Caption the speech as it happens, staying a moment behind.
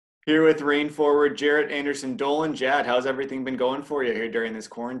Here with Rain forward Jaret Anderson-Dolan. Jad, how's everything been going for you here during this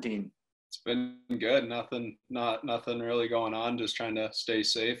quarantine? It's been good. Nothing really going on. Just trying to stay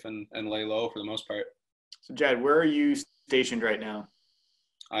safe and lay low for the most part. So, Jad, where are you stationed right now?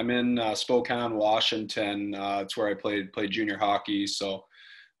 I'm in Spokane, Washington. It's where I played junior hockey. So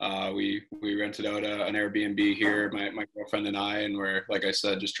we rented out an Airbnb here, my girlfriend and I, and we're, like I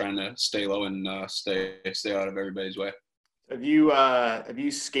said, just trying to stay low and stay out of everybody's way. Have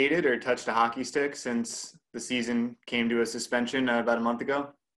you skated or touched a hockey stick since the season came to a suspension about a month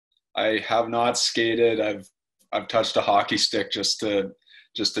ago? I have not skated. I've touched a hockey stick just to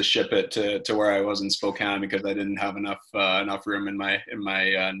ship it to where I was in Spokane because I didn't have enough room in my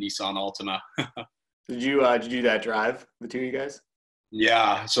Nissan Altima. Did you do that drive, the two of you guys?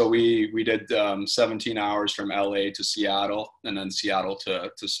 Yeah, so we did 17 hours from LA to Seattle, and then Seattle to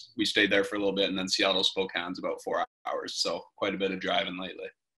we stayed there for a little bit, and then Seattle Spokane's about 4 hours. So quite a bit of driving lately.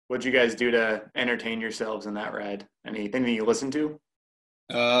 What'd you guys do to entertain yourselves in that ride? Anything that you listen to?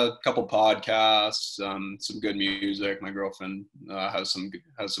 A couple podcasts, some good music. My girlfriend has some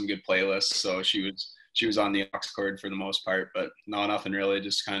good playlists, so she was on the aux cord for the most part, but no, nothing really.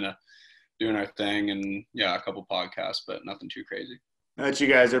 Just kind of doing our thing, and yeah, a couple podcasts, but nothing too crazy. Now that you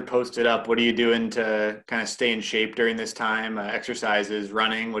guys are posted up, what are you doing to kind of stay in shape during this time? Exercises,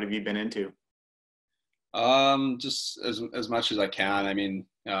 running, what have you been into? Just as much as I can. I mean,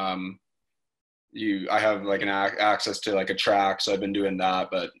 I have like access to like a track, so I've been doing that.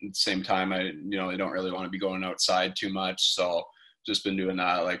 But at the same time, I don't really want to be going outside too much, so just been doing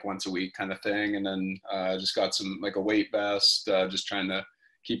that like once a week kind of thing. And then just got some like a weight vest, just trying to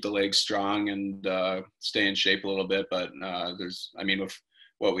keep the legs strong and stay in shape a little bit. But with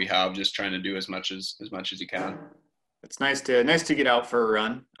what we have, just trying to do as much as you can. It's nice to get out for a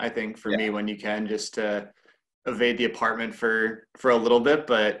run. I think for Yeah, me, when you can, just to evade the apartment for a little bit,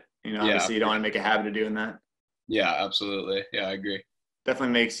 but yeah, obviously you don't want to make a habit of doing that. yeah, absolutely. Yeah, I agree.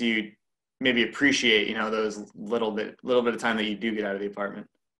 Definitely makes you maybe appreciate those little bit of time that you do get out of the apartment.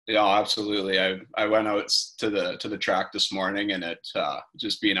 Yeah, absolutely. I went out to the track this morning, and it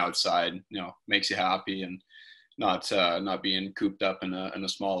just being outside, makes you happy, and not being cooped up in a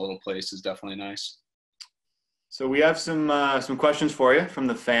small little place is definitely nice. So we have some questions for you from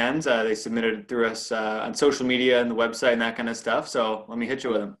the fans. They submitted through us on social media and the website and that kind of stuff. So let me hit you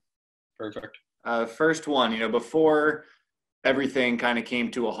with them. Perfect. First one, before everything kind of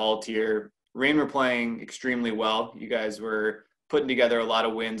came to a halt here, Rain were playing extremely well. You guys were putting together a lot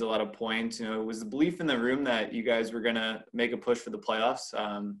of wins, a lot of points. Was the belief in the room that you guys were going to make a push for the playoffs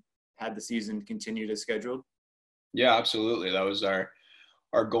had the season continued as scheduled? Yeah, absolutely. That was our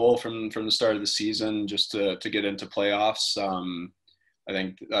goal from the start of the season, just to get into playoffs. I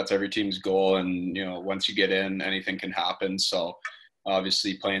think that's every team's goal, and once you get in, anything can happen. So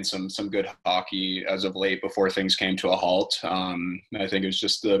obviously playing some good hockey as of late before things came to a halt. I think it was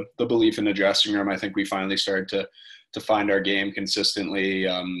just the belief in the dressing room. I think we finally started to find our game consistently,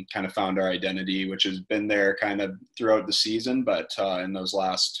 kind of found our identity, which has been there kind of throughout the season, but in those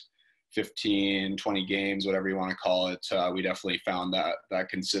last 15, 20 games, whatever you want to call it, we definitely found that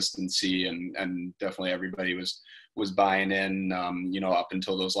consistency, and definitely everybody was buying in, up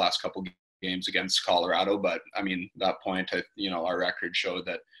until those last couple games against Colorado. But I mean, that point, our record showed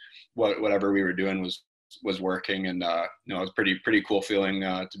that whatever we were doing was working, and it was pretty cool feeling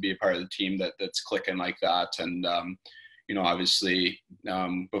to be a part of the team that's clicking like that. And obviously,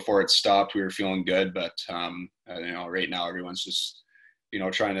 before it stopped, we were feeling good, but right now everyone's just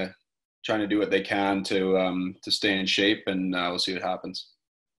trying to do what they can to stay in shape, and we'll see what happens.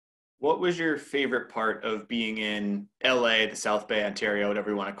 What was your favorite part of being in LA, the South Bay, Ontario,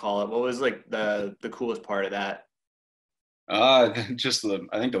 whatever you want to call it? What was like the coolest part of that? Just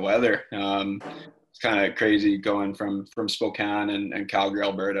I think the weather. It's kind of crazy going from Spokane and Calgary,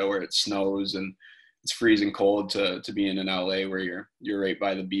 Alberta, where it snows and it's freezing cold, to being in LA where you're right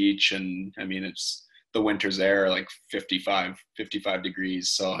by the beach, and I mean it's the winters there are like 55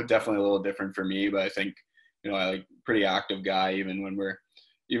 degrees, so definitely a little different for me. But I think I like pretty active guy,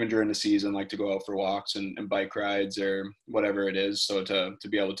 even during the season, like to go out for walks and bike rides or whatever it is. So to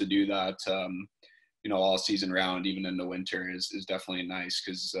be able to do that, all season round, even in the winter, is definitely nice,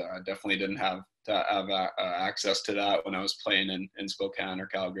 because I definitely didn't have access to that when I was playing in Spokane or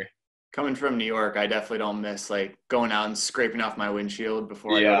Calgary. Coming from New York, I definitely don't miss like going out and scraping off my windshield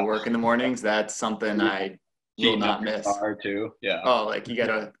before I go Yeah, to work in the mornings. That's something I will heating up not your miss. car too. Yeah, Oh, like I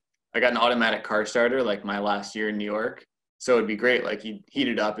got an automatic car starter like my last year in New York. So it'd be great. Like you heat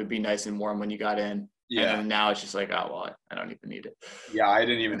it up, it'd be nice and warm when you got in. And yeah, then now it's just like, oh, well, I don't even need it. yeah. I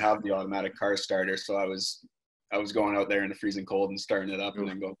didn't even have the automatic car starter, so I was going out there in the freezing cold and starting it up and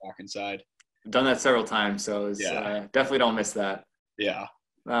then going back inside. I've done that several times, so it's, definitely don't miss that. Yeah.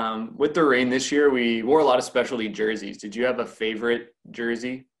 With the rain this year, we wore a lot of specialty jerseys. Did you have a favorite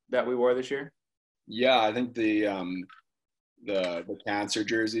jersey that we wore this year? Yeah, I think the cancer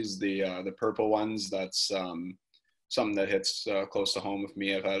jerseys, the purple ones, that's something that hits close to home with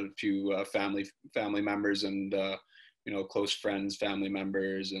me. I've had a few family members and close friends, family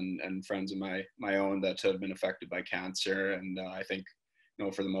members, and friends of my own that have been affected by cancer, and I think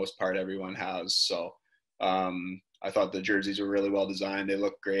for the most part everyone has. So I thought the jerseys were really well designed. They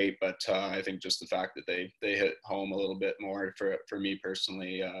look great, but I think just the fact that they hit home a little bit more for me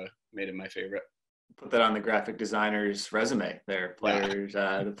personally made it my favorite. Put that on the graphic designer's resume there. Players,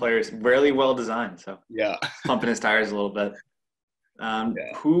 the players really well designed. So yeah, pumping his tires a little bit.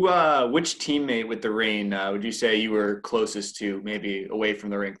 Which teammate with the rain would you say you were closest to, maybe away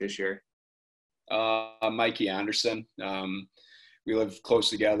from the rink this year? Mikey Anderson. We live close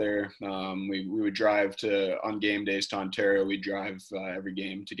together. We would drive on game days to Ontario. We'd drive every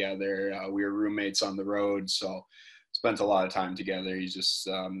game together. We were roommates on the road, so spent a lot of time together. He's just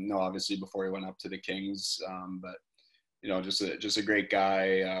obviously before he went up to the Kings, but just a great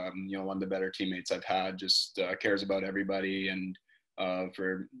guy. One of the better teammates I've had. Just cares about everybody, and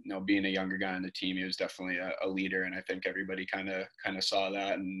for being a younger guy on the team, he was definitely a leader, and I think everybody kind of saw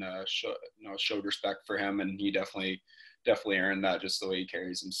that and showed respect for him, and he definitely earned that, just the way he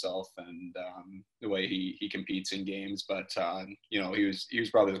carries himself and the way he competes in games. But he was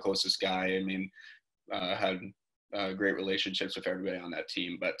probably the closest guy. I mean, had great relationships with everybody on that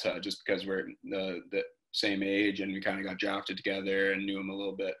team, but just because we're the same age and we kind of got drafted together and knew him a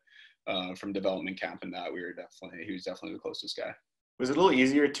little bit from development camp and that, he was definitely the closest guy. Was it a little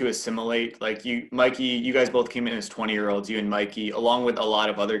easier to assimilate? Like Mikey, you guys both came in as 20-year-olds, you and Mikey, along with a lot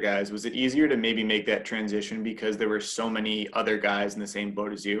of other guys. Was it easier to maybe make that transition because there were so many other guys in the same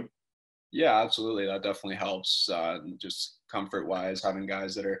boat as you? Yeah, absolutely. That definitely helps. Just comfort-wise, having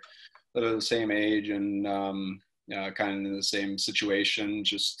guys that are the same age and kind of in the same situation,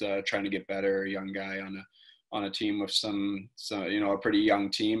 just trying to get better. A young guy on a team with some a pretty young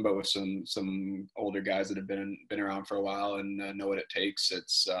team, but with some older guys that have been around for a while and know what it takes.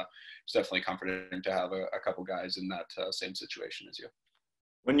 It's definitely comforting to have a couple guys in that same situation as you.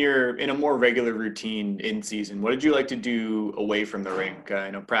 When you're in a more regular routine in season, what did you like to do away from the rink?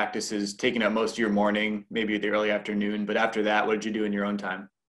 Practice is taking up most of your morning, maybe the early afternoon, but after that, what did you do in your own time?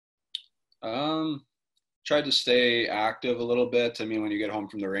 Tried to stay active a little bit. I mean, when you get home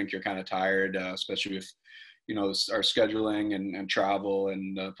from the rink, you're kind of tired, especially with our scheduling and travel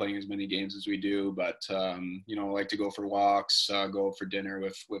and playing as many games as we do. But like to go for walks, go for dinner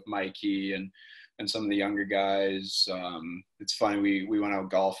with Mikey and some of the younger guys. It's funny, we went out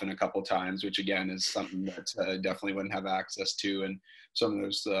golfing a couple times, which again is something that definitely wouldn't have access to in some of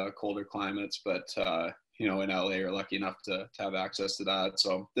those colder climates. But in LA, we're lucky enough to have access to that.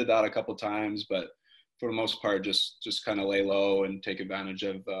 So did that a couple times, but for the most part, just kind of lay low and take advantage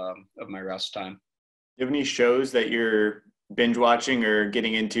of my rest time. Do you have any shows that you're binge watching or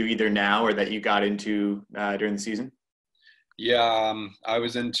getting into either now or that you got into during the season? Yeah, I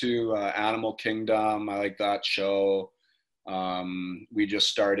was into Animal Kingdom. I like that show. We just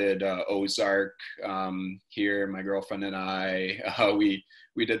started Ozark here, my girlfriend and I.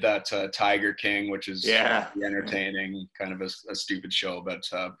 We did that Tiger King, which is entertaining, kind of a stupid show, but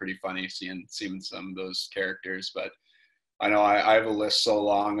pretty funny seeing some of those characters. But I know I have a list so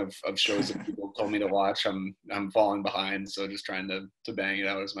long of shows that people told me to watch. I'm falling behind, so just trying to bang it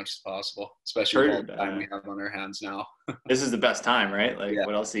out as much as possible, especially with all the time we have on our hands now. This is the best time, right? Like,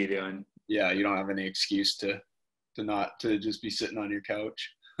 What else are you doing? Yeah, you don't have any excuse to just be sitting on your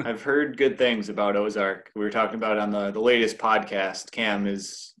couch. I've heard good things about Ozark. We were talking about it on the latest podcast. Cam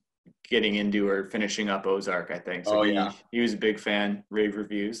is getting into or finishing up Ozark, I think. So he was a big fan, rave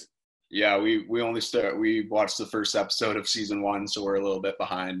reviews. Yeah, we watched the first episode of season 1, so we're a little bit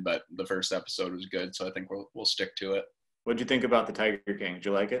behind, but the first episode was good, so I think we'll stick to it. What'd you think about the Tiger King? Did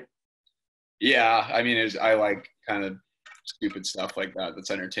you like it? Yeah, I mean, I like kind of stupid stuff like that.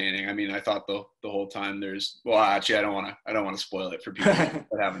 That's entertaining. I mean, I thought the whole time actually, I don't want to spoil it for people that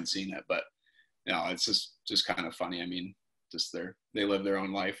haven't seen it, but it's just kind of funny. I mean, just they live their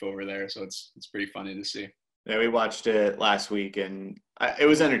own life over there, so it's pretty funny to see. Yeah, we watched it last week, and it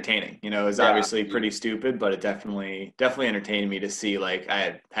was entertaining. It was obviously pretty stupid, but it definitely entertained me to see. Like,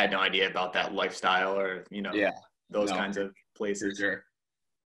 I had no idea about that lifestyle or those kinds of places. For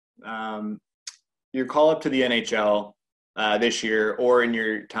sure. Your call up to the NHL this year, or in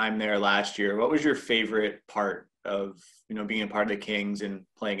your time there last year, what was your favorite part of being a part of the Kings and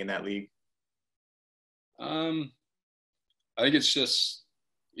playing in that league? Um, I think it's just,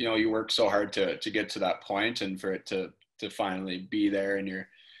 you work so hard to get to that point, and for it to finally be there, and you're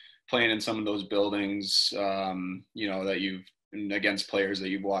playing in some of those buildings, that you've against players that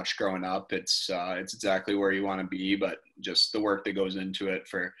you've watched growing up. It's exactly where you want to be, but just the work that goes into it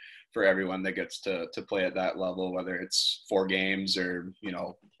for everyone that gets to play at that level, whether it's 4 games or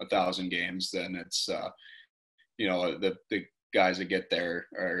 1,000 games, then it's the guys that get there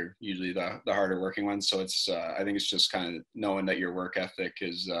are usually the harder working ones. So it's I think it's just kind of knowing that your work ethic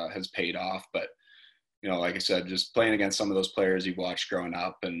has paid off. But like I said, just playing against some of those players you've watched growing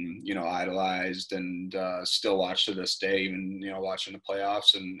up and idolized, and still watch to this day, even watching the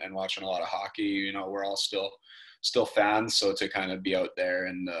playoffs and watching a lot of hockey. We're all still fans, so to kind of be out there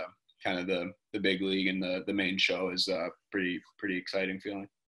and kind of the big league and the main show is a pretty exciting feeling.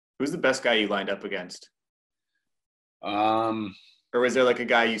 Who's the best guy you lined up against? Um, Or was there like a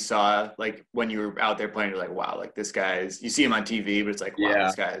guy you saw like when you were out there playing, you're like, wow, like this guy's, you see him on TV, but it's like, wow,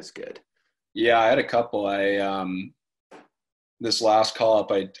 this guy is good. Yeah, I had a couple. This last call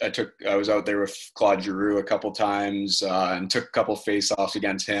up, I was out there with Claude Giroux a couple times and took a couple face-offs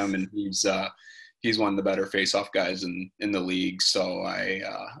against him, and he's one of the better face-off guys in the league. So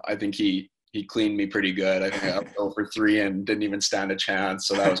I think he cleaned me pretty good. I think I was 0 for 3 and didn't even stand a chance.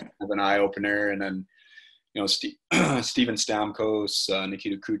 So that was kind of an eye opener. And then Steven Stamkos,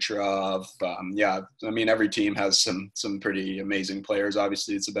 Nikita Kucherov. I mean, every team has some pretty amazing players.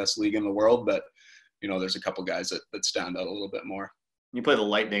 Obviously, it's the best league in the world, but there's a couple guys that stand out a little bit more. You play the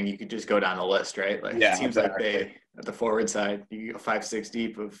Lightning, you could just go down the list, right? Like it seems like they at the forward side, you go 5-6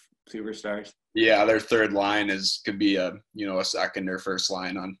 deep of superstars. Yeah, their third line could be a second or first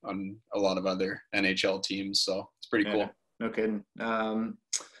line on a lot of other NHL teams. So it's pretty cool. No kidding.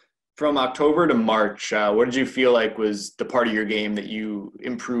 From October to March, what did you feel like was the part of your game that you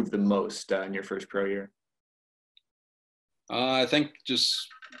improved the most in your first pro year? I think just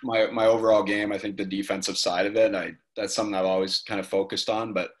my overall game. I think the defensive side of it, that's something I've always kind of focused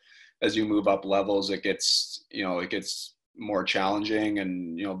on. But as you move up levels, it gets more challenging,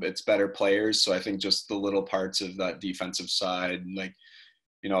 and it's better players. So I think just the little parts of that defensive side, like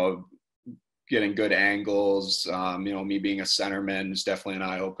getting good angles, me being a centerman is definitely an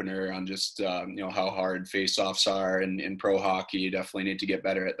eye opener on just how hard face-offs are in pro hockey. You definitely need to get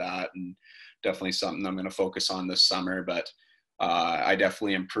better at that, and definitely something I'm going to focus on this summer. But I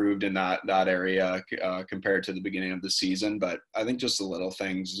definitely improved in that area compared to the beginning of the season. But I think just the little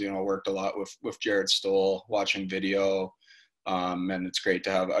things, worked a lot with Jaret Stoll, watching video. And it's great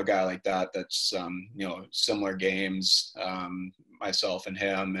to have a guy like that that's, similar games, myself and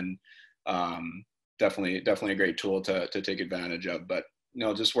him, and definitely a great tool to take advantage of. But,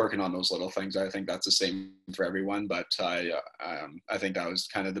 just working on those little things, I think that's the same for everyone. But I think that was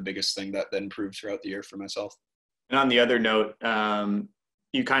kind of the biggest thing that improved throughout the year for myself. And on the other note,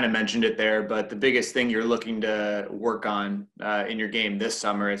 you kind of mentioned it there, but the biggest thing you're looking to work on in your game this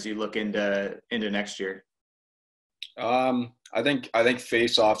summer as you look into next year? I think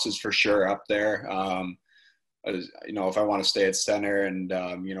face-offs is for sure up there. If I want to stay at center, and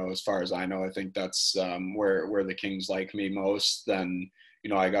as far as I know, I think that's where the Kings like me most. Then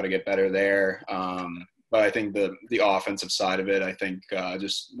I got to get better there. But I think the offensive side of it, I think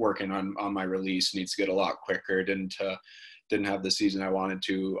just working on my release needs to get a lot quicker. Didn't have the season I wanted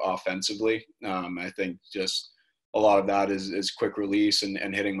to offensively. I think just a lot of that is quick release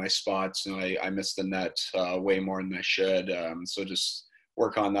and hitting my spots. I missed the net way more than I should. So just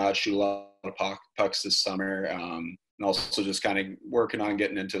work on that, shoot a lot of pucks this summer. And also just kind of working on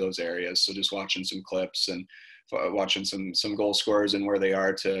getting into those areas. So just watching some clips and watching some goal scorers and where they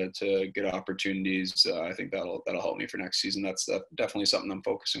are to get opportunities. I think that'll help me for next season. That's definitely something I'm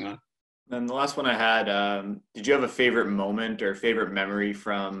focusing on. And the last one I had, did you have a favorite moment or favorite memory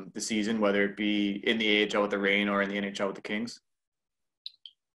from the season, whether it be in the AHL with the Reign or in the NHL with the Kings?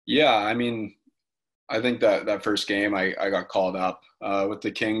 Yeah, I mean, I think that first game I got called up with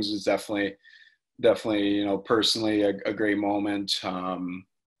the Kings was definitely personally a great moment.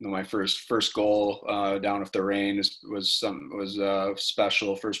 My first goal down with the Reign was a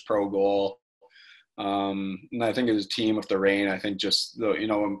special first pro goal. And I think as a team with the Reign, I think just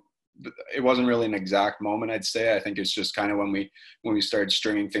it wasn't really an exact moment, I'd say. I think it's just kind of when we started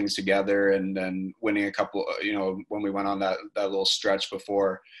stringing things together and then winning a couple, when we went on that little stretch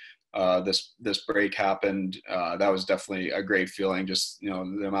before this break happened, that was definitely a great feeling. Just,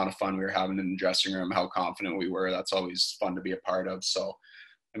 the amount of fun we were having in the dressing room, how confident we were. That's always fun to be a part of. So,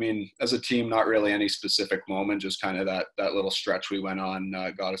 I mean, as a team, not really any specific moment, just kind of that little stretch we went on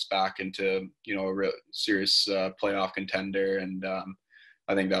got us back into, a real serious playoff contender. And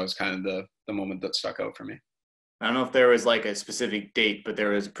I think that was kind of the moment that stuck out for me. I don't know if there was like a specific date, but there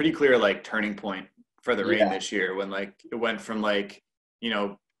was a pretty clear like turning point for the Reign Yeah. this year when like it went from like, you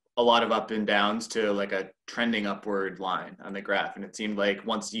know, a lot of up and downs to like a trending upward line on the graph. And it seemed like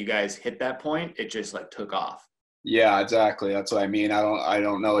once you guys hit that point, it just like took off. Yeah, exactly. That's what I mean. I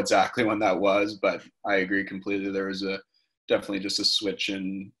don't know exactly when that was, but I agree completely. There was a definitely just a switch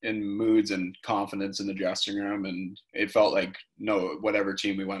in moods and confidence in the dressing room, and it felt like no whatever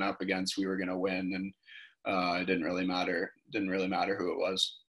team we went up against, we were going to win, and it didn't really matter. Didn't really matter who it was.